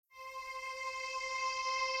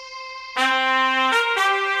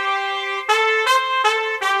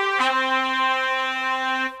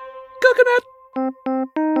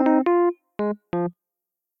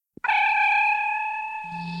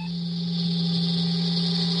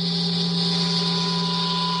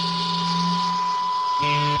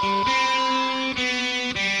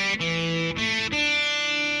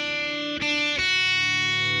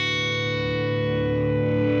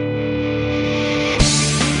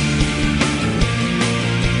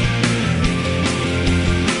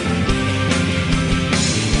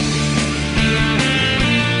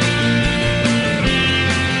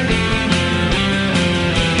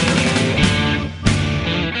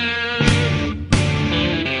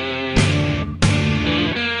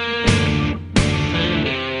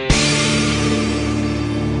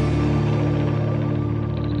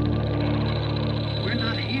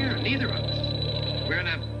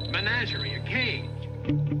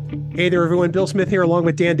Hey there, everyone. Bill Smith here, along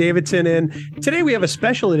with Dan Davidson. And today we have a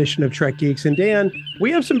special edition of Trek Geeks. And Dan,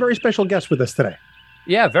 we have some very special guests with us today.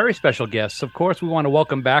 Yeah, very special guests. Of course, we want to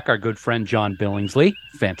welcome back our good friend John Billingsley,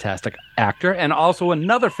 fantastic actor, and also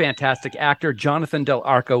another fantastic actor, Jonathan Del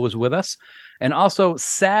Arco, was with us, and also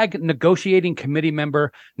SAG negotiating committee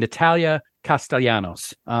member Natalia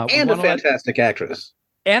Castellanos, and a fantastic actress.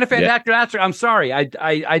 And a fantastic actor. I'm sorry,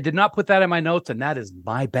 I did not put that in my notes, and that is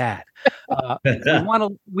my bad.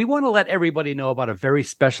 We want to let everybody know about a very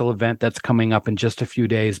special event that's coming up in just a few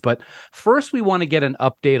days. But first, we want to get an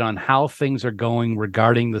update on how things are going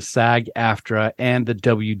regarding the SAG-AFTRA and the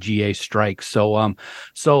WGA strike. So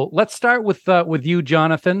let's start with you,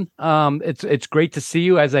 Jonathan. It's great to see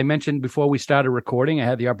you. As I mentioned before we started recording, I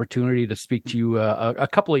had the opportunity to speak to you a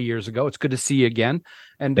couple of years ago. It's good to see you again.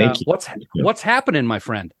 And what's happening, my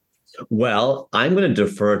friend? Well, I'm going to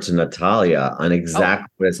defer to Natalia on exactly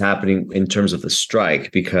what is happening in terms of the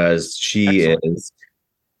strike, because she is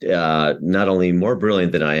not only more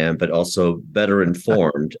brilliant than I am, but also better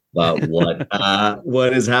informed about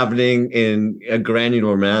what is happening in a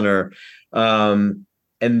granular manner. And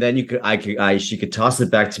then she could toss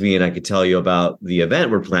it back to me, and I could tell you about the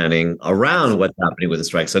event we're planning around what's happening with the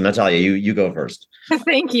strike. So, Natalia, you go first.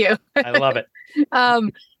 Thank you. I love it.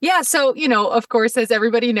 So, of course, as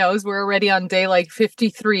everybody knows, we're already on day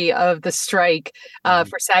 53 of the strike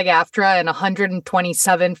for SAG-AFTRA and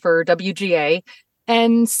 127 for WGA.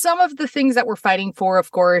 And some of the things that we're fighting for,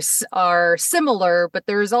 of course, are similar, but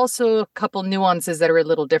there's also a couple nuances that are a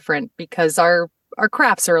little different because our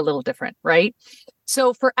crafts are a little different, right?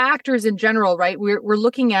 So for actors in general, right, we're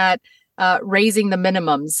looking at raising the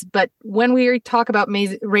minimums. But when we talk about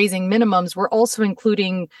raising minimums, we're also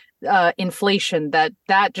including inflation that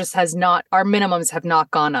just has not, our minimums have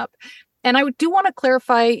not gone up. And I do want to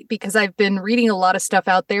clarify, because I've been reading a lot of stuff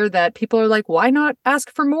out there that people are like, why not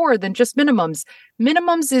ask for more than just minimums?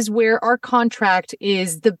 Minimums is where our contract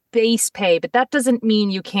is the base pay, but that doesn't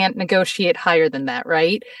mean you can't negotiate higher than that,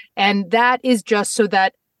 right? And that is just so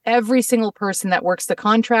that every single person that works the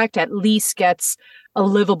contract at least gets a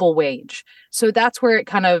livable wage. So that's where it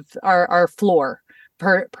kind of our floor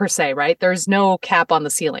per se, right? There's no cap on the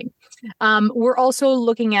ceiling. We're also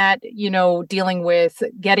looking at, dealing with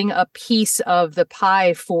getting a piece of the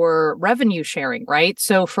pie for revenue sharing, right?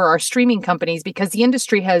 So for our streaming companies, because the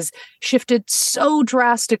industry has shifted so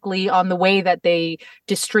drastically on the way that they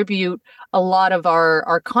distribute a lot of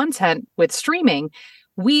our content with streaming,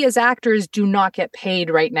 we as actors do not get paid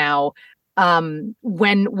right now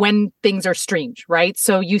when things are streamed, right?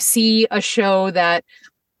 So you see a show that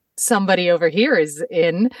somebody over here is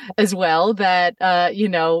in as well that,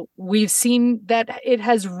 we've seen that it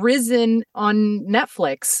has risen on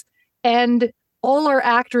Netflix, and all our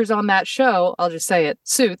actors on that show, I'll just say it,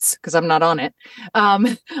 Suits, because I'm not on it,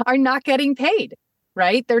 are not getting paid,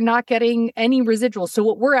 right? They're not getting any residuals. So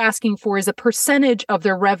what we're asking for is a percentage of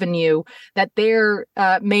their revenue that they're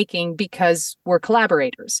making because we're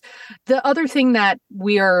collaborators. The other thing that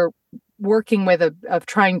we are working with of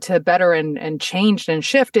trying to better and change and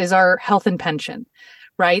shift is our health and pension,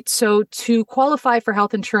 right? So to qualify for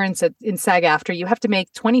health insurance in SAG-AFTRA, you have to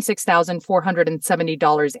make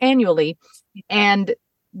 $26,470 annually. And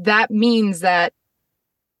that means that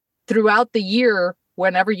throughout the year,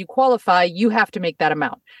 whenever you qualify, you have to make that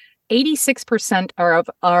amount. 86%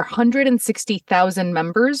 of our 160,000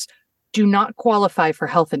 members do not qualify for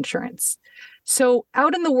health insurance. So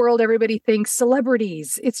out in the world, everybody thinks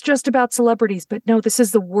celebrities, it's just about celebrities, but no, this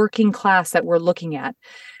is the working class that we're looking at.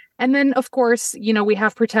 And then, of course, we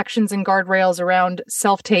have protections and guardrails around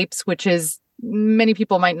self-tapes, which is many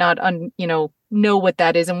people might not, know what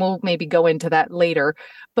that is. And we'll maybe go into that later.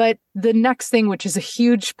 But the next thing, which is a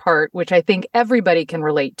huge part, which I think everybody can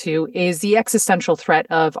relate to, is the existential threat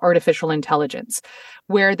of artificial intelligence,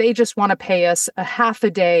 where they just want to pay us a half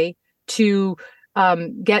a day to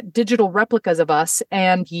get digital replicas of us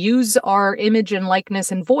and use our image and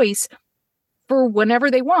likeness and voice for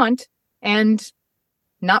whenever they want and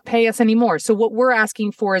not pay us anymore. So what we're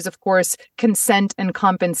asking for is, of course, consent and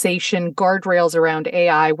compensation, guardrails around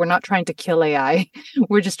AI. We're not trying to kill AI.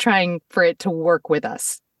 We're just trying for it to work with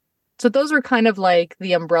us. So those are kind of like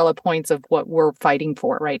the umbrella points of what we're fighting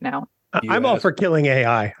for right now. I'm all for killing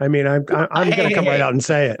AI. I mean, I'm going to come right out and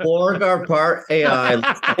say it. Org our part AI.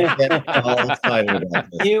 Get all excited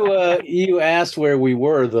about this. You asked where we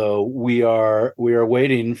were, though. We are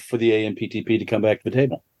waiting for the AMPTP to come back to the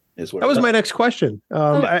table. That was my next question.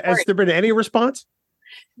 Has there been any response?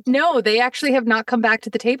 No, they actually have not come back to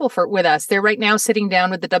the table with us. They're right now sitting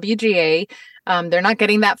down with the WGA. They're not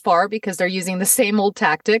getting that far because they're using the same old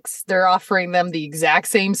tactics. They're offering them the exact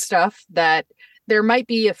same stuff that there might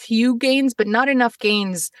be a few gains, but not enough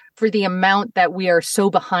gains for the amount that we are so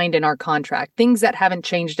behind in our contract. Things that haven't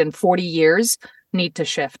changed in 40 years need to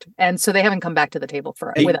shift. And so they haven't come back to the table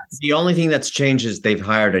with us. The only thing that's changed is they've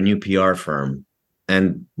hired a new PR firm,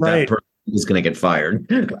 and that person is going to get fired.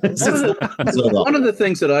 One of the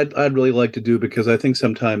things that I'd really like to do, because I think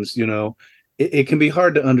sometimes, it can be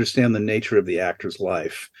hard to understand the nature of the actor's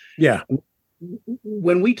life. Yeah.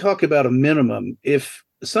 When we talk about a minimum, if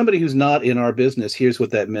somebody who's not in our business hears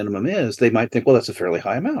what that minimum is, they might think, well, that's a fairly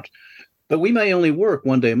high amount. But we may only work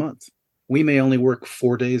 1 day a month. We may only work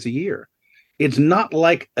 4 days a year. It's not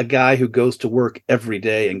like a guy who goes to work every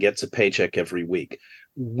day and gets a paycheck every week.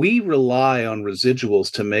 We rely on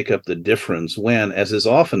residuals to make up the difference when, as is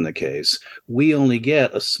often the case, we only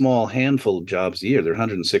get a small handful of jobs a year. There are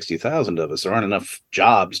 160,000 of us. There aren't enough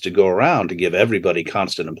jobs to go around to give everybody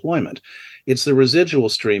constant employment. It's the residual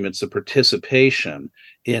stream. It's the participation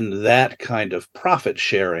in that kind of profit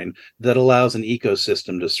sharing that allows an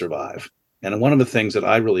ecosystem to survive. And one of the things that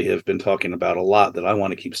I really have been talking about a lot that I want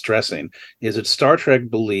to keep stressing is that Star Trek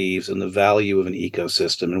believes in the value of an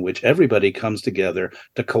ecosystem in which everybody comes together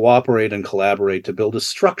to cooperate and collaborate to build a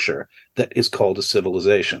structure that is called a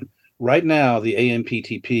civilization. Right now, the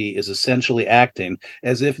AMPTP is essentially acting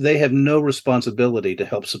as if they have no responsibility to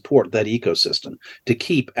help support that ecosystem, to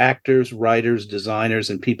keep actors, writers, designers,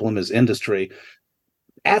 and people in this industry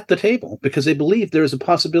at the table because they believe there is a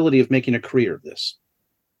possibility of making a career of this.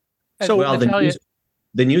 So, well,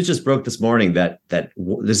 the news just broke this morning that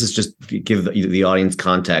this is just to give the audience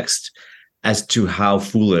context as to how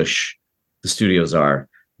foolish the studios are.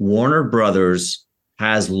 Warner Brothers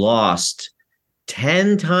has lost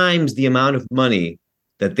 10 times the amount of money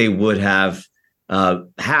that they would have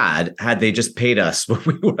had they just paid us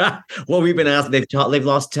what we've been asked. They've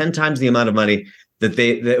lost 10 times the amount of money that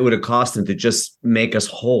it would have cost them to just make us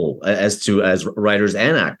whole as writers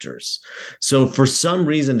and actors. So for some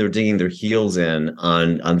reason, they're digging their heels in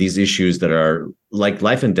on these issues that are like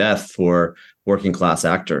life and death for working class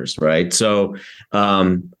actors, right? So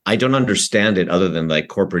I don't understand it other than like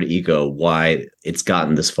corporate ego, why it's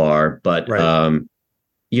gotten this far. But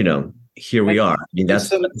here we are. I mean,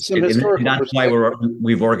 that's why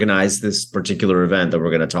we've organized this particular event that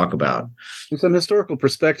we're going to talk about. Some historical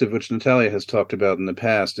perspective, which Natalia has talked about in the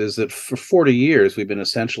past, is that for 40 years, we've been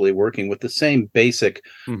essentially working with the same basic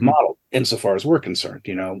model insofar as we're concerned.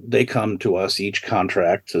 They come to us, each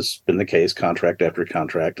contract has been the case, contract after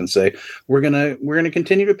contract, and say, we're going to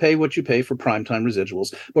continue to pay what you pay for primetime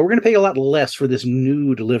residuals, but we're going to pay a lot less for this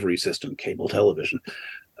new delivery system, cable television.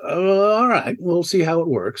 All right, we'll see how it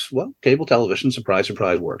works. Well, cable television, surprise,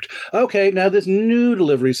 surprise, worked. Okay, now this new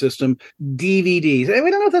delivery system, DVDs. Hey, we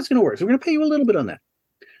don't know if that's going to work, so we're going to pay you a little bit on that.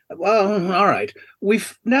 Well, all right.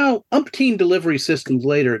 We've now, umpteen delivery systems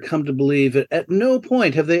later, come to believe that at no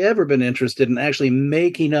point have they ever been interested in actually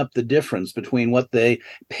making up the difference between what they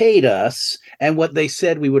paid us and what they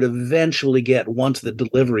said we would eventually get once the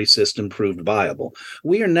delivery system proved viable.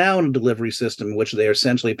 We are now in a delivery system in which they are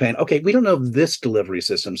essentially paying, okay, we don't know if this delivery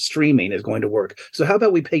system, streaming, is going to work. So how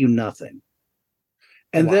about we pay you nothing?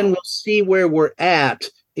 And then we'll see where we're at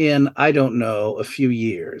in, I don't know, a few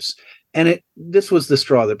years. And this was the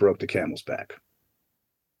straw that broke the camel's back.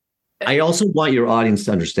 I also want your audience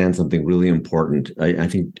to understand something really important. I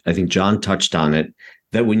think John touched on it,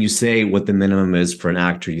 that when you say what the minimum is for an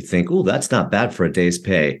actor, you think, oh, that's not bad for a day's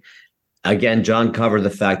pay. Again, John covered the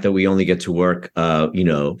fact that we only get to work,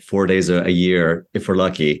 4 days a year if we're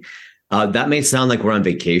lucky. That may sound like we're on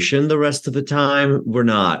vacation the rest of the time. We're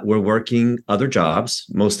not. We're working other jobs.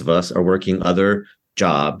 Most of us are working other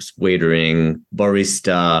jobs, waitering,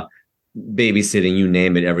 barista, babysitting, you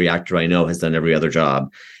name it. Every actor I know has done every other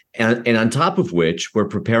job. And on top of which, we're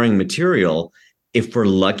preparing material. If we're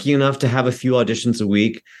lucky enough to have a few auditions a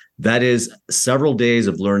week, that is several days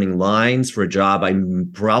of learning lines for a job I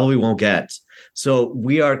probably won't get. So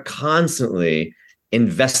we are constantly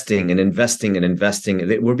investing and investing and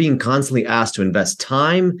investing. We're being constantly asked to invest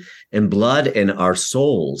time and blood and our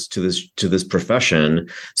souls to this profession,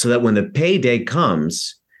 so that when the payday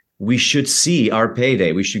comes, we should see our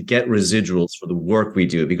payday. We should get residuals for the work we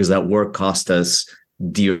do, because that work cost us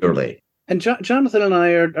dearly. And Jonathan and I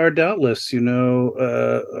are doubtless,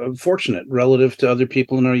 fortunate relative to other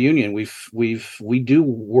people in our union. We do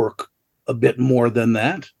work a bit more than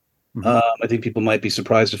that. I think people might be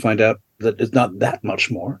surprised to find out that it's not that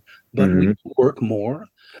much more, but we work more.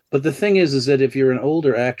 But the thing is that if you're an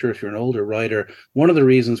older actor, if you're an older writer, one of the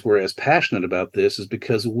reasons we're as passionate about this is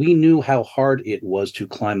because we knew how hard it was to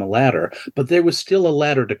climb a ladder, but there was still a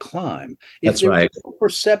ladder to climb. If That's there right. was no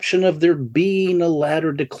perception of there being a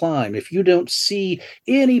ladder to climb, if you don't see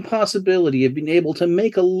any possibility of being able to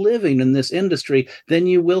make a living in this industry, then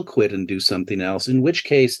you will quit and do something else, in which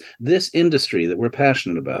case this industry that we're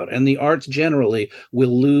passionate about and the arts generally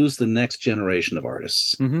will lose the next generation of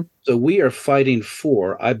artists. Mm-hmm. So we are fighting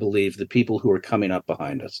for, I believe, the people who are coming up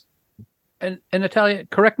behind us. And Natalia,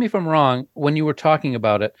 correct me if I'm wrong. When you were talking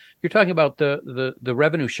about it, you're talking about the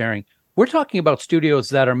revenue sharing. We're talking about studios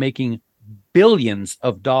that are making billions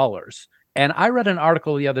of dollars. And I read an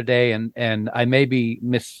article the other day, and I may be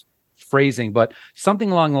misphrasing, but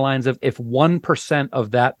something along the lines of if 1%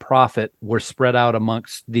 of that profit were spread out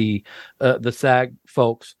amongst the SAG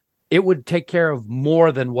folks, it would take care of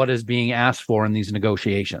more than what is being asked for in these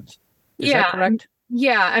negotiations. Is that correct?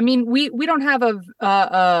 Yeah, I mean, we don't have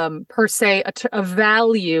per se a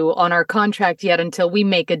value on our contract yet until we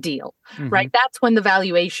make a deal, right? That's when the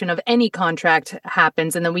valuation of any contract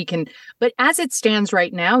happens, and then we can. But as it stands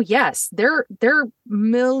right now, yes, they're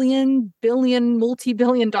million, billion,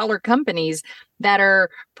 multi-billion-dollar companies that are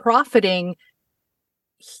profiting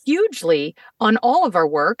hugely on all of our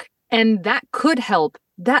work, and that could help.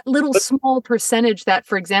 That little small percentage that,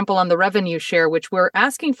 for example, on the revenue share, which we're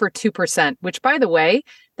asking for 2%, which, by the way,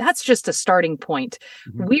 that's just a starting point.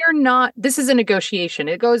 We're not, this is a negotiation.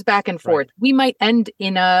 It goes back and forth. Right. We might end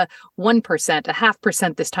in a 1%, a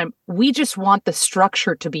 0.5% this time. We just want the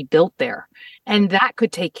structure to be built there. And that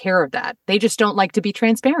could take care of that. They just don't like to be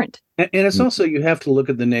transparent. And it's also, you have to look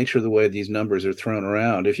at the nature of the way these numbers are thrown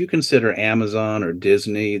around. If you consider Amazon or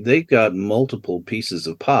Disney, they've got multiple pieces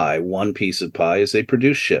of pie. One piece of pie is they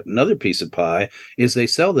produce shit. Another piece of pie is they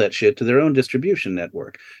sell that shit to their own distribution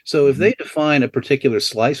network. So if they define a particular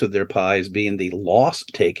slice of their pie as being the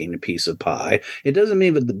loss-taking piece of pie, it doesn't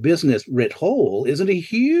mean that the business writ whole isn't a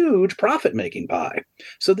huge profit-making pie.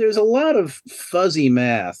 So there's a lot of fuzzy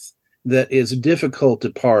math that is difficult to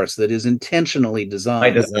parse, that is intentionally designed. By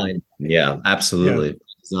design. Yeah, absolutely. Yeah.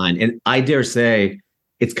 Design. And I dare say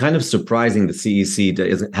it's kind of surprising the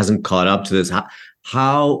CEC hasn't caught up to this.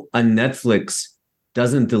 How a Netflix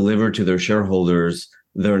doesn't deliver to their shareholders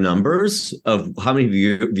their numbers of how many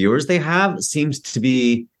viewers they have seems to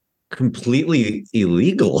be completely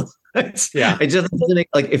illegal. It just doesn't make,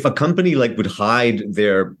 like, if a company would hide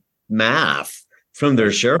their math from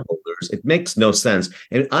their shareholders, it makes no sense.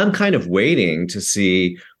 And I'm kind of waiting to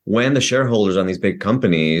see when the shareholders on these big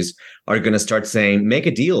companies are going to start saying, make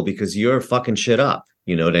a deal because you're fucking shit up.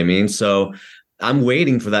 You know what I mean? So I'm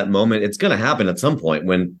waiting for that moment. It's going to happen at some point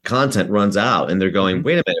when content runs out and they're going,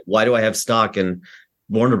 wait a minute, why do I have stock in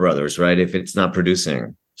Warner Brothers, right? If it's not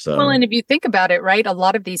producing. So, well, and if you think about it, right, a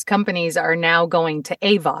lot of these companies are now going to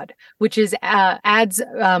AVOD, which is ads,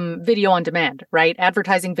 video on demand, right?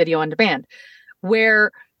 Advertising video on demand,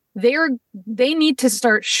 where they need to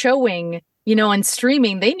start showing, and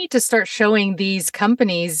streaming, they need to start showing these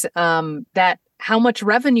companies that how much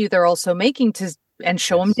revenue they're also making and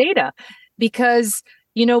show them data, because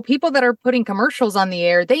people that are putting commercials on the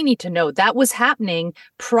air, they need to know that was happening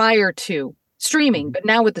prior to streaming. But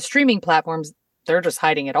now with the streaming platforms, they're just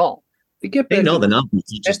hiding it all. They know the numbers,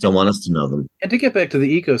 you just don't want us to know them. And to get back to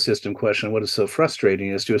the ecosystem question, what is so frustrating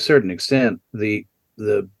is, to a certain extent, the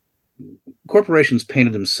corporations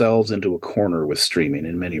painted themselves into a corner with streaming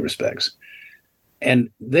in many respects. And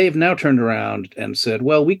they've now turned around and said,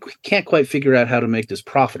 well, we can't quite figure out how to make this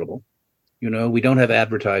profitable. We don't have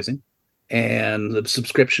advertising, and the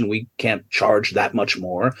subscription, we can't charge that much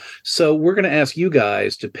more. So we're going to ask you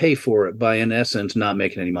guys to pay for it by, in essence, not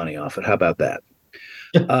making any money off it. How about that?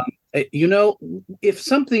 If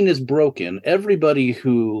something is broken, everybody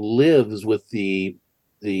who lives with the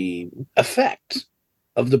effect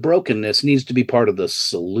of the brokenness needs to be part of the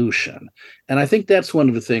solution. And I think that's one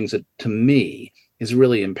of the things that, to me, is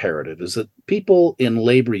really imperative, is that people in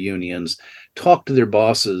labor unions talk to their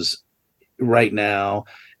bosses right now,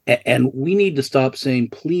 and we need to stop saying,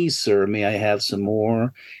 please, sir, may I have some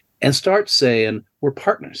more, and start saying, we're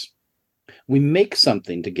partners. We make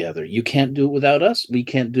something together. You can't do it without us. We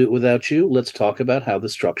can't do it without you. Let's talk about how the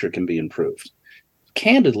structure can be improved.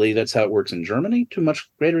 Candidly, that's how it works in Germany to a much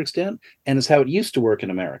greater extent, and it's how it used to work in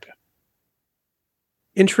America.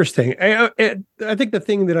 Interesting. I think the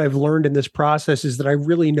thing that I've learned in this process is that I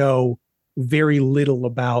really know very little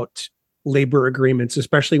about labor agreements,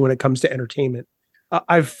 especially when it comes to entertainment.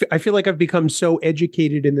 I feel like I've become so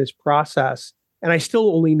educated in this process, and I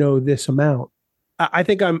still only know this amount. I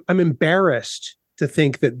think I'm embarrassed to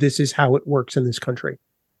think that this is how it works in this country.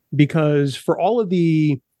 because for all of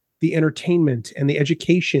the entertainment and the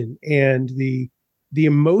education and the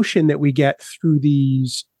emotion that we get through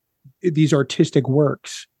these artistic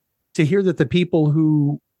works, to hear that the people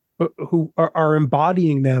who are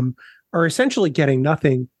embodying them are essentially getting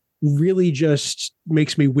nothing really just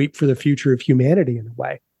makes me weep for the future of humanity in a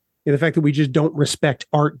way. And the fact that we just don't respect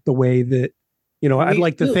art the way that, I'd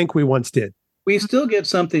like to think we once did. We still get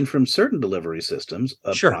something from certain delivery systems,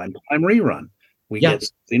 a Sure. prime time rerun. We get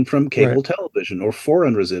something from cable television or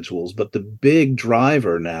foreign residuals. But the big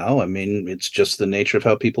driver now, I mean, it's just the nature of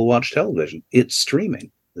how people watch television. It's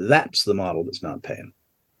streaming. That's the model that's not paying.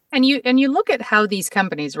 And you look at how these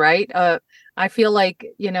companies, right? I feel like,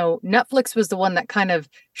 Netflix was the one that kind of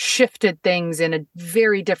shifted things in a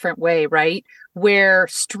very different way, right? Where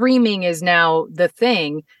streaming is now the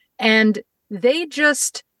thing. And they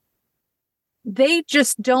just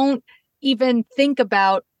don't even think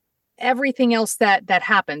about everything else that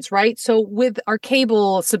happens, right? So with our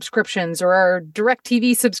cable subscriptions or our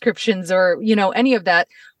DirecTV subscriptions or, any of that,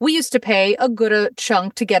 we used to pay a good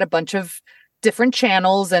chunk to get a bunch of different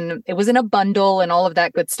channels, and it was in a bundle and all of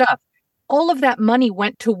that good stuff. All of that money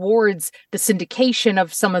went towards the syndication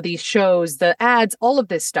of some of these shows, the ads, all of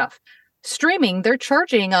this stuff. Streaming, they're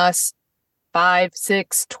charging us $5,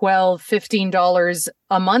 $6, $12, $15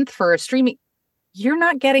 a month for a streaming. You're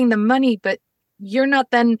not getting the money, but you're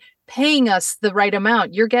not then paying us the right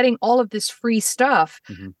amount. You're getting all of this free stuff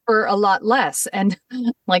for a lot less. And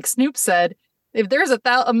like Snoop said, if there's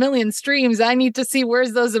a million streams, I need to see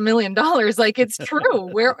where's those $1 million. Like, it's true.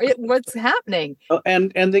 What's happening? Oh,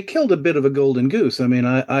 and they killed a bit of a golden goose. I mean,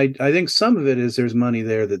 I think some of it is there's money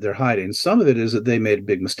there that they're hiding. Some of it is that they made a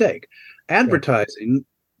big mistake. Advertising,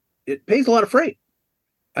 it pays a lot of freight.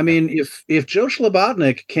 I mean, if Joe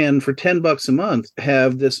Schlabotnik can, for $10 a month,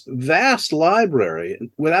 have this vast library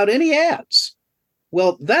without any ads,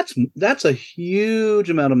 well, that's a huge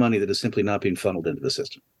amount of money that is simply not being funneled into the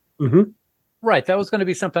system. Mm-hmm. Right. That was going to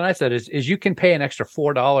be something I said is you can pay an extra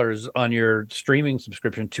 $4 on your streaming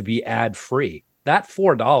subscription to be ad free. That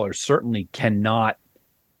 $4 certainly cannot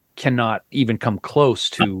even come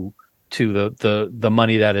close to the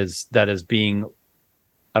money that is being,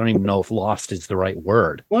 I don't even know if lost is the right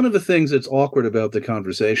word. One of the things that's awkward about the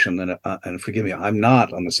conversation, and forgive me, I'm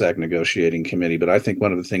not on the SAG negotiating committee, but I think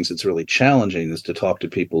one of the things that's really challenging is to talk to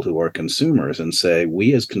people who are consumers and say,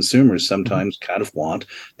 we as consumers sometimes kind of want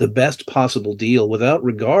the best possible deal without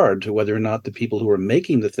regard to whether or not the people who are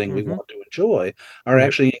making the thing we want to enjoy are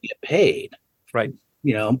actually going to get paid. Right.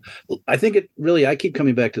 I think I keep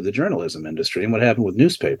coming back to the journalism industry and what happened with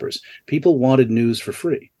newspapers. People wanted news for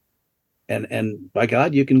free. And by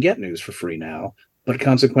God, you can get news for free now, but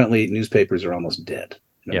consequently, newspapers are almost dead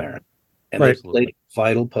in America, and they play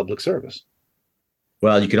vital public service.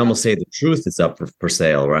 Well, you can almost say the truth is up for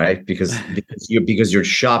sale, right? Because you're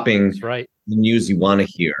shopping the news you want to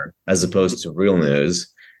hear, as opposed to real news,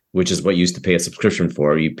 which is what you used to pay a subscription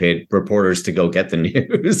for. You paid reporters to go get the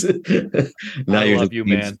news. Now you're love you,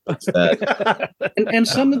 man. and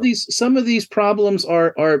some of these problems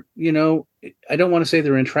are I don't want to say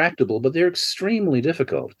they're intractable, but they're extremely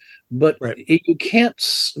difficult. But you can't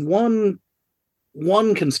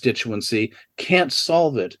one constituency can't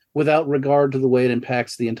solve it without regard to the way it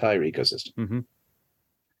impacts the entire ecosystem. Mm-hmm.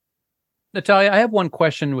 Natalia, I have one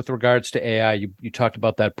question with regards to AI. You talked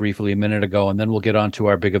about that briefly a minute ago, and then we'll get on to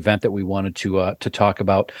our big event that we wanted to talk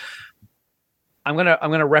about. I'm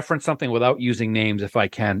gonna reference something without using names if I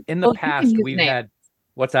can. In the past, we've had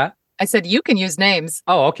what's that? I said you can use names.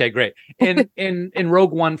 Oh, okay, great. In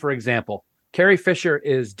Rogue One, for example, Carrie Fisher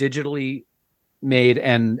is digitally made,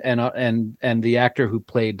 and the actor who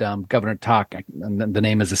played Governor Talk, and the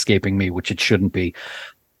name is escaping me, which it shouldn't be.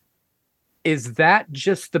 Is that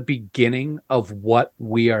just the beginning of what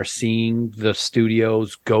we are seeing the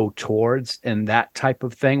studios go towards and that type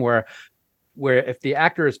of thing where if the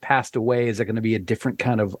actor has passed away, is it going to be a different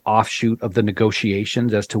kind of offshoot of the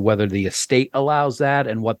negotiations as to whether the estate allows that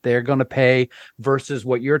and what they're going to pay versus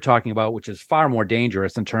what you're talking about, which is far more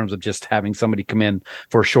dangerous in terms of just having somebody come in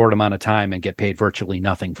for a short amount of time and get paid virtually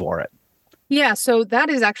nothing for it? Yeah, so that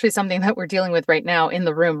is actually something that we're dealing with right now in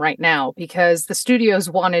the room right now, because the studios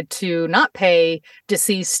wanted to not pay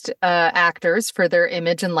deceased actors for their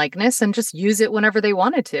image and likeness and just use it whenever they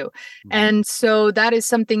wanted to. Mm-hmm. And so that is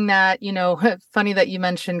something that, funny that you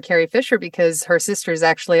mentioned Carrie Fisher, because her sister is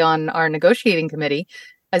actually on our negotiating committee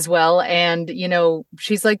as well. And,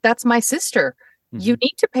 she's like, that's my sister. Mm-hmm. You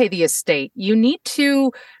need to pay the estate. You need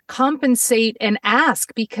to compensate and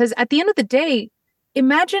ask, because at the end of the day,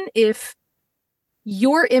 imagine if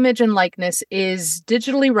your image and likeness is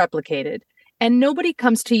digitally replicated and nobody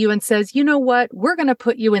comes to you and says, you know what, we're going to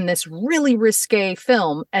put you in this really risque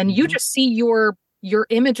film, and you just see your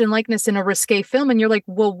image and likeness in a risque film, and you're like,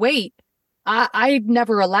 well, wait, I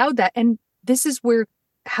never allowed that. And this is where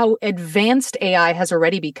how advanced AI has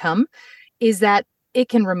already become, is that it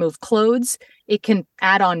can remove clothes, it can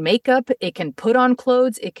add on makeup, it can put on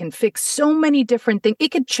clothes, it can fix so many different things. It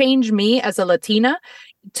could change me as a Latina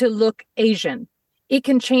to look Asian. It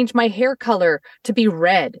can change my hair color to be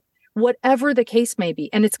red, whatever the case may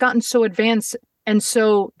be. And it's gotten so advanced. And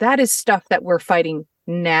so that is stuff that we're fighting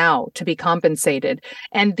now to be compensated.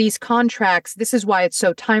 And these contracts, this is why it's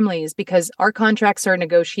so timely, is because our contracts are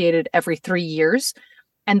negotiated every 3 years.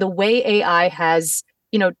 And the way AI has,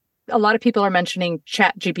 a lot of people are mentioning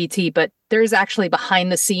Chat GPT, but there's actually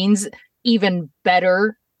behind the scenes even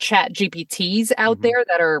better Chat GPTs out there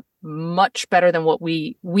that are much better than what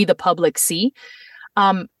we the public see.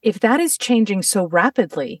 If that is changing so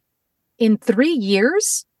rapidly in 3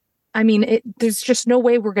 years, I mean, there's just no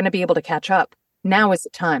way we're going to be able to catch up. Now is the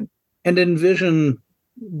time. And envision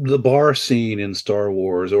the bar scene in Star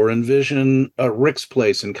Wars, or envision Rick's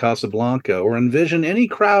place in Casablanca, or envision any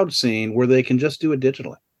crowd scene where they can just do it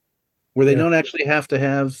digitally, where they don't actually have to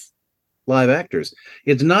have live actors.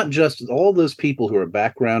 It's not just all those people who are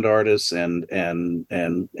background artists and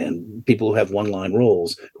people who have one-line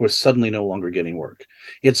roles who are suddenly no longer getting work.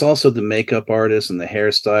 It's also the makeup artists and the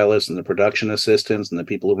hairstylists and the production assistants and the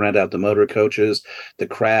people who rent out the motor coaches, the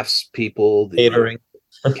crafts people, the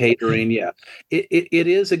catering. Yeah. It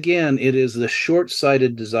is the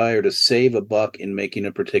short-sighted desire to save a buck in making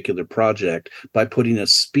a particular project by putting a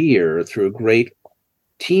spear through a great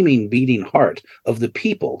teeming, beating heart of the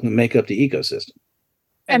people who make up the ecosystem.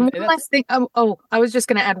 And one last thing. I was just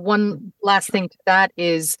going to add one last thing to that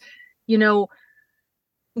is,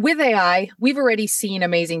 with AI, we've already seen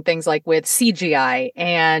amazing things like with CGI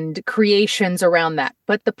and creations around that.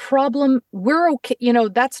 But the problem, we're okay.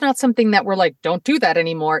 That's not something that we're like, don't do that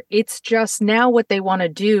anymore. It's just now what they want to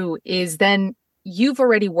do is then you've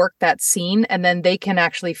already worked that scene, and then they can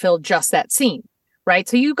actually fill just that scene. Right.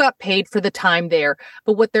 So you got paid for the time there.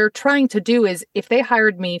 But what they're trying to do is, if they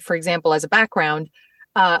hired me, for example, as a background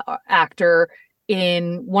actor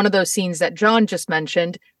in one of those scenes that John just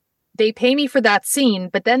mentioned, they pay me for that scene,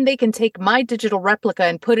 but then they can take my digital replica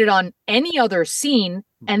and put it on any other scene.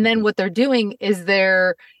 And then what they're doing is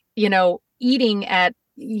they're, eating at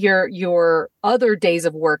your other days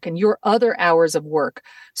of work and your other hours of work.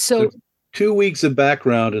 So 2 weeks of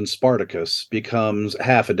background in Spartacus becomes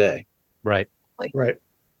half a day. Right.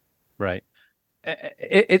 Right.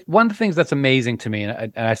 One of the things that's amazing to me,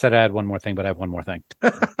 and I said I had one more thing, but I have one more thing.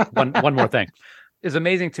 one more thing is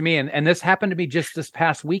amazing to me, and this happened to me just this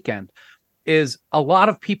past weekend. Is a lot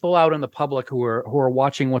of people out in the public who are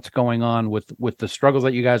watching what's going on with the struggles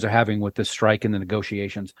that you guys are having with this strike and the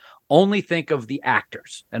negotiations only think of the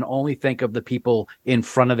actors and only think of the people in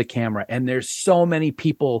front of the camera. And there's so many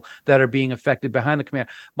people that are being affected behind the camera.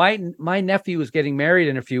 My nephew is getting married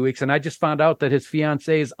in a few weeks, and I just found out that his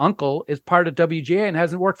fiance's uncle is part of WGA and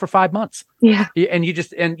hasn't worked for 5 months. Yeah. And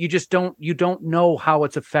you don't know how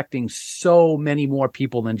it's affecting so many more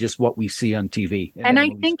people than just what we see on TV. And I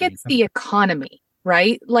think it's the economy,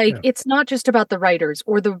 right? Like, it's not just about the writers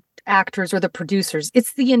or the actors or the producers.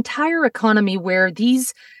 It's the entire economy where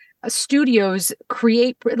these studios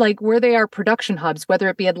create, like, where they are production hubs, whether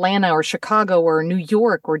it be Atlanta or Chicago or New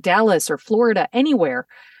York or Dallas or Florida, anywhere.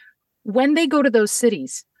 When they go to those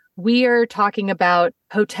cities, we are talking about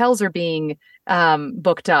hotels are being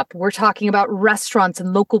booked up. We're talking about restaurants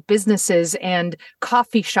and local businesses and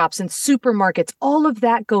coffee shops and supermarkets. All of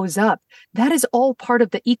that goes up. That is all part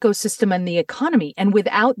of the ecosystem and the economy. And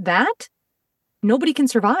without that, nobody can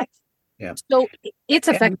survive. Yeah. So it's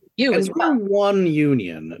affecting you as well. We're one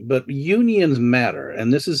union, but unions matter.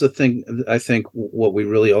 And this is a thing, I think what we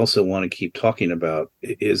really also want to keep talking about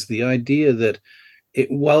is the idea that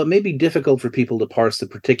while it may be difficult for people to parse the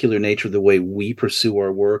particular nature of the way we pursue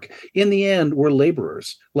our work, in the end, we're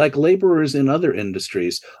laborers. Like laborers in other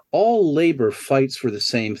industries, all labor fights for the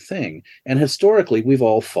same thing. And historically, we've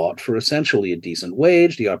all fought for essentially a decent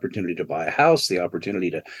wage, the opportunity to buy a house, the opportunity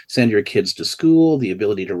to send your kids to school, the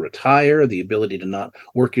ability to retire, the ability to not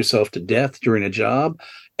work yourself to death during a job.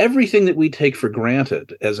 Everything that we take for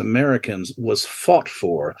granted as Americans was fought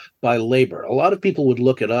for by labor. A lot of people would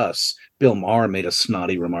look at us. Bill Maher made a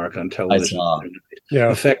snotty remark on television,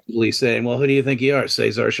 effectively saying, well, who do you think you are?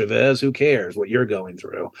 Cesar Chavez? Who cares what you're going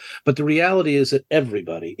through? But the reality is that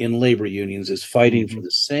everybody in labor unions is fighting for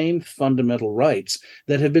the same fundamental rights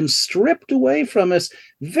that have been stripped away from us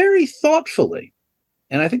very thoughtfully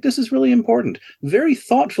and I think this is really important, very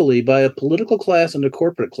thoughtfully by a political class and a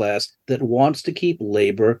corporate class that wants to keep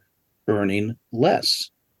labor earning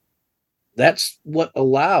less. That's what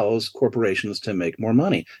allows corporations to make more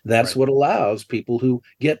money. That's what allows people who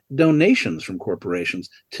get donations from corporations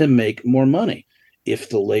to make more money. If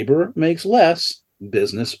the labor makes less,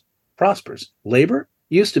 business prospers. Labor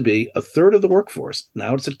used to be a third of the workforce.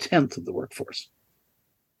 Now it's a tenth of the workforce.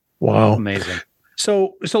 Wow. Amazing.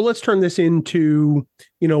 So let's turn this into,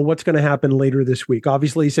 what's going to happen later this week.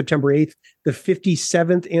 Obviously, September 8th, the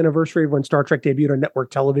 57th anniversary of when Star Trek debuted on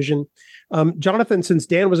network television. Jonathan, since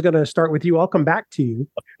Dan was going to start with you, I'll come back to you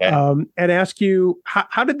and ask you,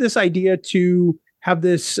 how did this idea to have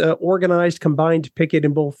this organized combined picket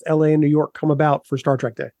in both LA and New York come about for Star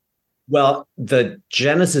Trek Day? Well, the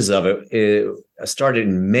genesis of it started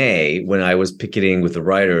in May when I was picketing with the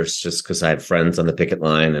writers, just because I had friends on the picket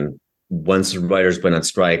line. And once the writers went on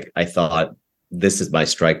strike, I thought, this is my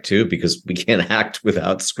strike too, because we can't act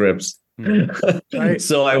without scripts. Right.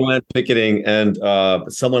 So I went picketing, and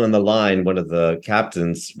someone on the line, one of the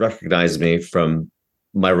captains, recognized me from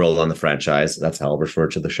my role on the franchise. That's how I'll refer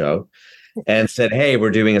to the show. And said, hey,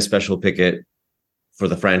 we're doing a special picket for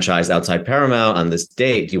the franchise outside Paramount on this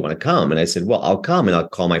date. Do you want to come? And I said, well, I'll come, and I'll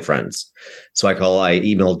call my friends. So I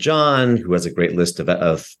emailed John, who has a great list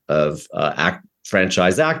of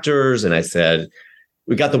franchise actors. And I said,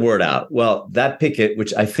 we got the word out. Well, that picket,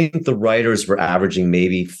 which I think the writers were averaging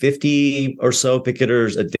maybe 50 or so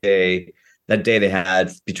picketers a day. That day they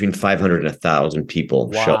had between 500 and 1,000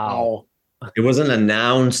 people show up. It wasn't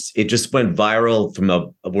announced. It just went viral from a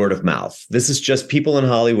word of mouth. This is just people in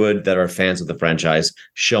Hollywood that are fans of the franchise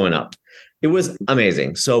showing up. It was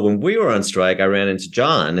amazing. So when we were on strike, I ran into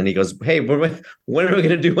John, and he goes, hey, when are we going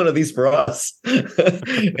to do one of these for us?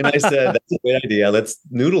 And I said, that's a great idea. Let's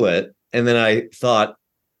noodle it. And then I thought,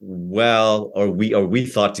 we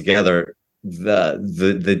thought together,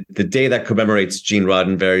 the day that commemorates Gene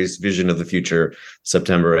Roddenberry's vision of the future,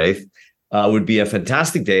 September 8th, would be a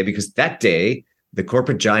fantastic day, because that day the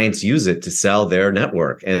corporate giants use it to sell their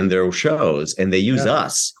network and their shows, and they use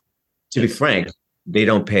us. To be frank, they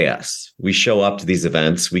don't pay us. We show up to these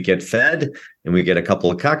events, we get fed, and we get a couple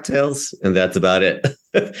of cocktails, and that's about it.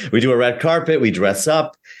 We do a red carpet, we dress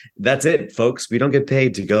up. That's it, folks. We don't get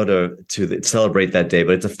paid to go to celebrate that day,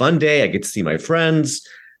 but it's a fun day. I get to see my friends,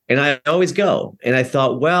 and I always go. And I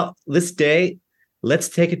thought, well, this day, let's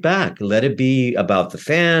take it back. Let it be about the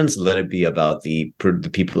fans. Let it be about the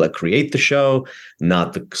people that create the show,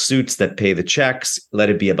 not the suits that pay the checks.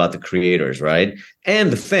 Let it be about the creators, right?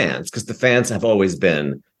 And the fans, because the fans have always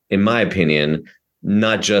been, in my opinion,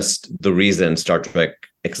 not just the reason Star Trek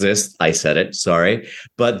exists. I said it, sorry.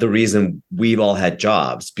 But the reason we've all had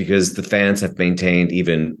jobs, because the fans have maintained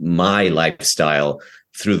even my lifestyle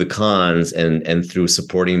through the cons and through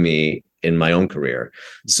supporting me in my own career.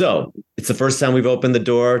 So it's the first time we've opened the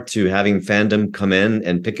door to having fandom come in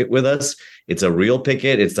and picket with us. It's a real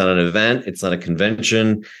picket. It's not an event. It's not a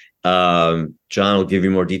convention. John will give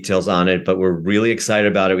you more details on it, but we're really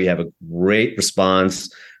excited about it. We have a great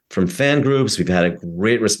response from fan groups. We've had a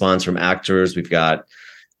great response from actors. We've got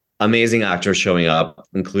amazing actors showing up,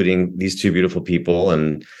 including these two beautiful people.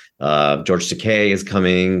 And George Takei is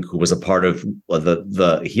coming, who was a part of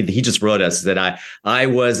he just wrote us that I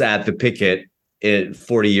was at the picket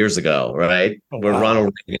 40 years ago, right? Where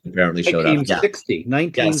Ronald Reagan apparently showed up. 1960,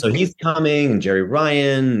 19. Yeah, so he's coming, and Jerry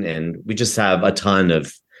Ryan, and we just have a ton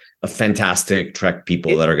of fantastic Trek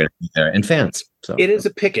people that are going to be there, and fans. So it is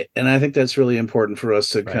a picket, and I think that's really important for us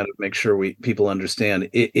to kind of make sure people understand.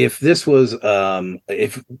 If this was,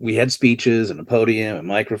 if we had speeches and a podium and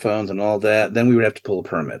microphones and all that, then we would have to pull a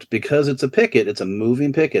permit. Because it's a picket, it's a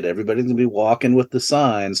moving picket. Everybody's going to be walking with the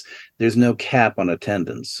signs. There's no cap on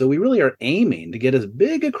attendance, so we really are aiming to get as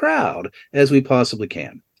big a crowd as we possibly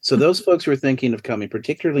can. So those folks who are thinking of coming,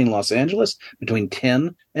 particularly in Los Angeles, between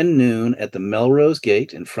 10 and noon at the Melrose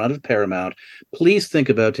Gate in front of Paramount, please think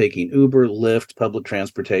about taking Uber, Lyft, public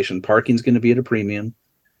transportation. Parking's going to be at a premium.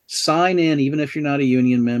 Sign in, even if you're not a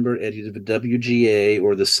union member, at either the WGA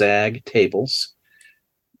or the SAG tables.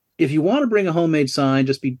 If you want to bring a homemade sign,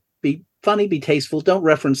 just be funny, be tasteful. Don't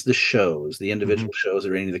reference the shows, the individual shows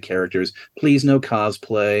or any of the characters. Please no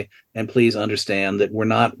cosplay, and please understand that we're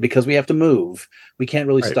not, because we have to move. We can't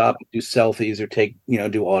really stop and do selfies or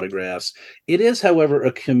do autographs. It is, however,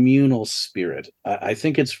 a communal spirit. I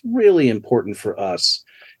think it's really important for us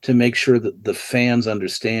to make sure that the fans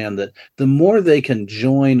understand that the more they can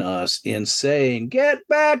join us in saying, get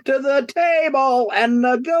back to the table and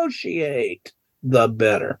negotiate, the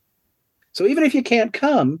better. So even if you can't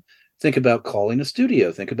come, Think about calling a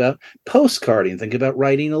studio. Think about postcarding. Think about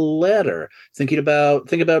writing a letter. Think about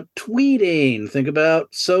tweeting. Think about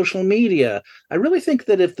social media. I really think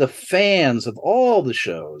that if the fans of all the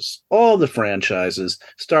shows, all the franchises,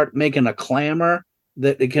 start making a clamor,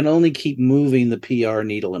 that it can only keep moving the PR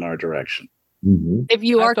needle in our direction. Mm-hmm. If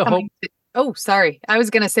you are coming oh, sorry. I was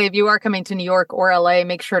going to say, if you are coming to New York or LA,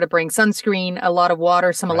 make sure to bring sunscreen, a lot of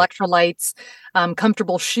water, some electrolytes,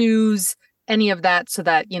 comfortable shoes, any of that, so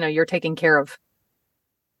that, you're taken care of.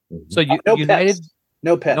 So No United, pets.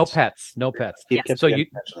 No pets. no pets. Yes. So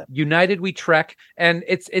United We Trek, and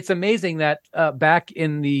it's amazing that back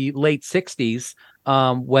in the late '60s,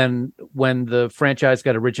 when the franchise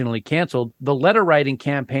got originally canceled, the letter writing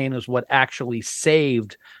campaign is what actually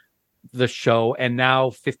saved the show, and now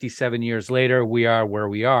 57 years later we are where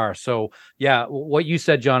we are. So yeah, what you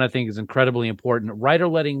said, John, I think is incredibly important.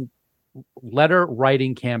 Letter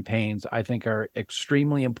writing campaigns, I think, are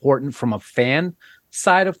extremely important from a fan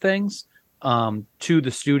side of things, to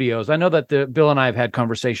the studios. I know that Bill and I have had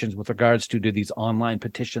conversations with regards to do these online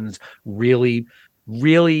petitions really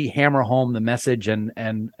hammer home the message, and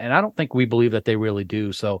I don't think we believe that they really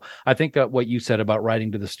do. So I think that what you said about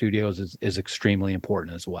writing to the studios is extremely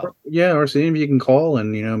important as well. Yeah, or see if you can call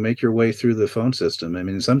and make your way through the phone system. I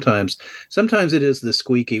mean, sometimes it is the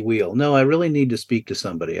squeaky wheel. No, I really need to speak to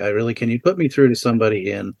somebody. Can you put me through to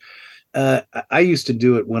somebody in? I used to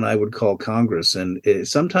do it when I would call Congress, and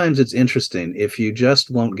sometimes it's interesting if you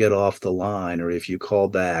just won't get off the line, or if you call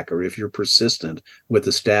back, or if you're persistent with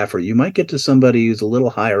the staffer, you might get to somebody who's a little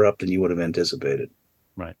higher up than you would have anticipated.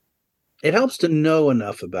 Right. It helps to know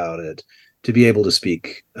enough about it to be able to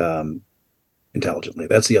speak intelligently.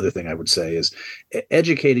 That's the other thing I would say is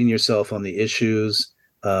educating yourself on the issues,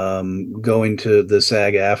 going to the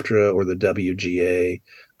SAG-AFTRA or the WGA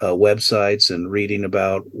websites and reading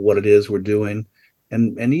about what it is we're doing,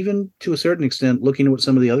 and even to a certain extent looking at what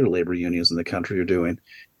some of the other labor unions in the country are doing.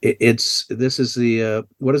 This is the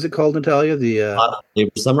what is it called, Natalia? The Hot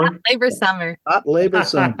labor summer. Hot labor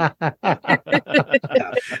summer.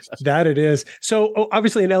 Yeah. That it is. So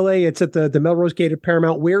obviously in LA, it's at the Melrose Gate at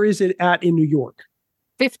Paramount. Where is it at in New York?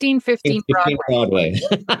 1515 Broadway.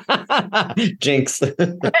 Jinx.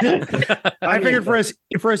 I figured for us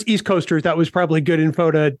East Coasters, that was probably good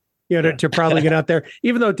info to probably get out there.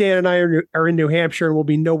 Even though Dan and I are in New Hampshire and will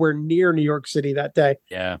be nowhere near New York City that day.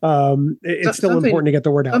 Yeah. It's still important to get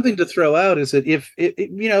the word out. Something to throw out is that if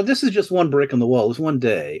this is just one brick on the wall, it's one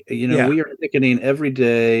day. We are ticketing every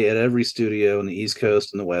day at every studio in the East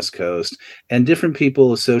Coast and the West Coast, and different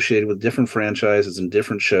people associated with different franchises and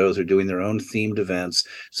different shows are doing their own themed events.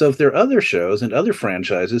 So if there are other shows and other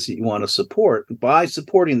franchises that you want to support by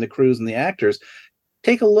supporting the crews and the actors,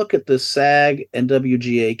 take a look at the SAG and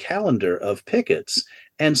WGA calendar of pickets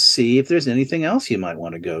and see if there's anything else you might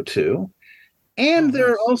want to go to. And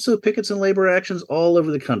there are also pickets and labor actions all over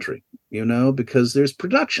the country, because there's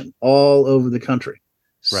production all over the country.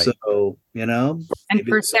 Right. So, And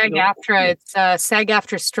for SAG-AFTRA, it's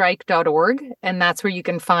sagaftrastrike.org. And that's where you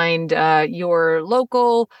can find your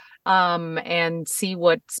local and see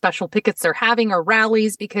what special pickets they're having or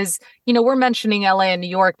rallies, because, we're mentioning LA and New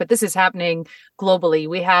York, but this is happening globally.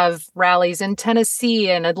 We have rallies in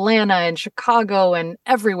Tennessee and Atlanta and Chicago and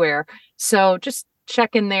everywhere. So just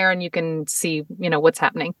check in there and you can see, what's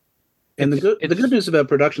happening. And the good news about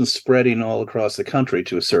production spreading all across the country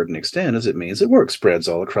to a certain extent is it means that work spreads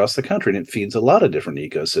all across the country and it feeds a lot of different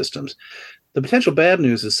ecosystems. The potential bad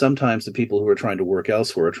news is sometimes the people who are trying to work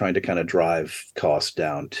elsewhere are trying to kind of drive costs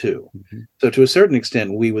down too. Mm-hmm. So to a certain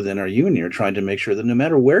extent, we within our union are trying to make sure that no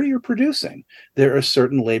matter where you're producing, there are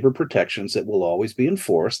certain labor protections that will always be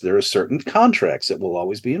enforced. There are certain contracts that will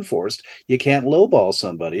always be enforced. You can't lowball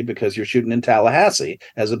somebody because you're shooting in Tallahassee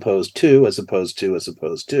as opposed to.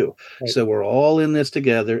 Right. So we're all in this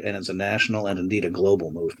together, and it's a national and indeed a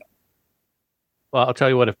global movement. Well, I'll tell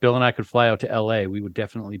you what, if Bill and I could fly out to LA, we would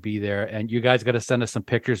definitely be there. And you guys got to send us some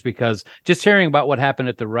pictures, because just hearing about what happened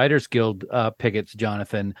at the Writers Guild pickets,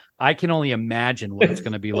 Jonathan, I can only imagine what it's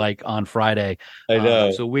going to be like on Friday. I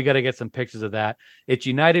know. So we got to get some pictures of that. It's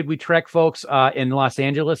United We Trek, folks, in Los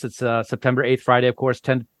Angeles. It's September 8th, Friday, of course,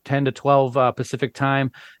 10 to 12 Pacific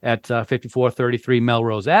time at 5433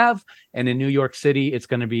 Melrose Ave. And in New York City, it's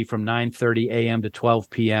going to be from 9:30 a.m. to 12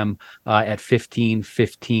 p.m. At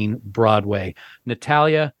 1515 Broadway.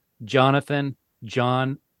 Natalia, Jonathan,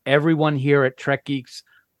 John, everyone here at Trek Geeks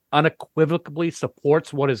unequivocally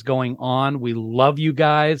supports what is going on. We love you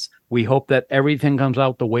guys. We hope that everything comes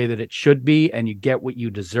out the way that it should be and you get what you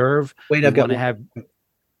deserve. Wait, I've got to have...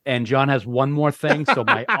 And John has one more thing. So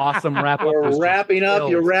my awesome wrap up. You're wrapping up.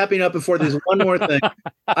 You're wrapping up before there's one more thing.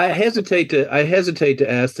 I hesitate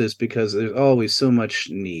to ask this because there's always so much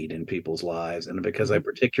need in people's lives, and because I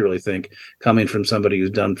particularly think, coming from somebody who's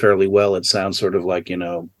done fairly well, it sounds sort of like,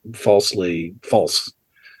 falsely false.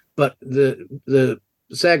 But the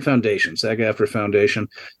SAG-AFTRA Foundation,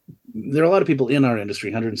 there are a lot of people in our industry,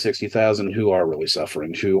 160,000, who are really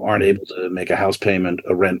suffering, who aren't able to make a house payment,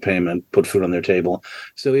 a rent payment, put food on their table.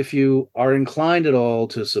 So if you are inclined at all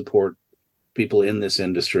to support people in this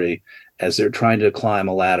industry as they're trying to climb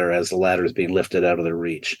a ladder, as the ladder is being lifted out of their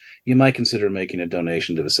reach, you might consider making a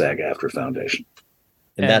donation to the SAG-AFTRA Foundation.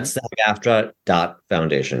 And that's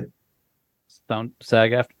SAG-AFTRA.Foundation.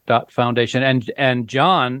 SAG-AFTRA.Foundation. And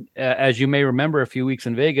John, as you may remember, a few weeks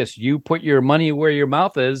in Vegas, you put your money where your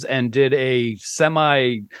mouth is and did a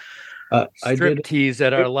semi striptease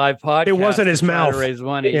at our live podcast. It wasn't his mouth. To raise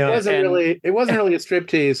money. Yeah. It wasn't really a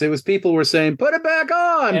striptease. It was people were saying, "Put it back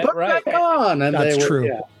on, put it back on," and that's true.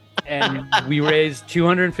 Yeah. And we raised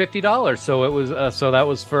 $250. So it was so that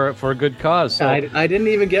was for a good cause. So I didn't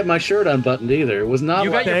even get my shirt unbuttoned either. It was not.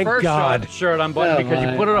 You got your first shirt unbuttoned because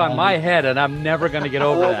you put it on my head, and I'm never going to get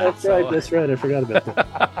over that. That's right. I forgot about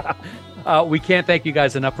that. We can't thank you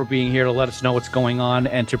guys enough for being here to let us know what's going on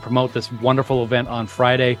and to promote this wonderful event on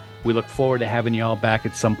Friday. We look forward to having you all back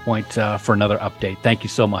at some point for another update. Thank you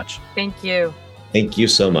so much. Thank you. Thank you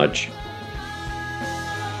so much.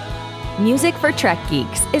 Music for Trek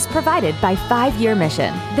Geeks is provided by 5 Year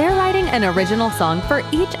Mission. They're writing an original song for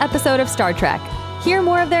each episode of Star Trek. Hear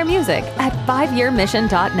more of their music at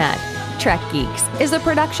 5yearmission.net. Trek Geeks is a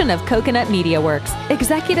production of Coconut Media Works.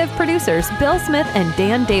 Executive producers Bill Smith and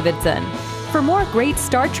Dan Davidson. For more great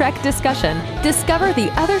Star Trek discussion, discover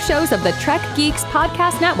the other shows of the Trek Geeks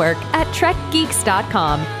Podcast Network at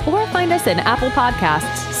trekgeeks.com or find us in Apple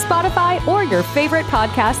Podcasts, Spotify, or your favorite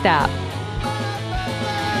podcast app.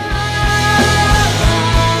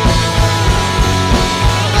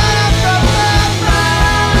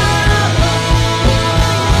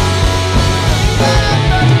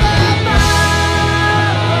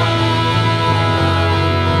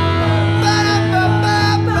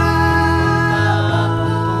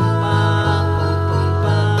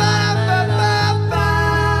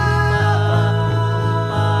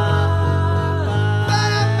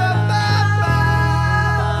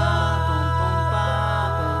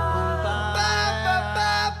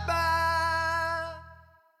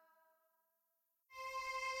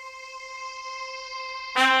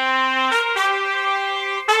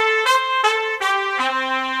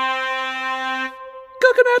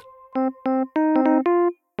 Coconut.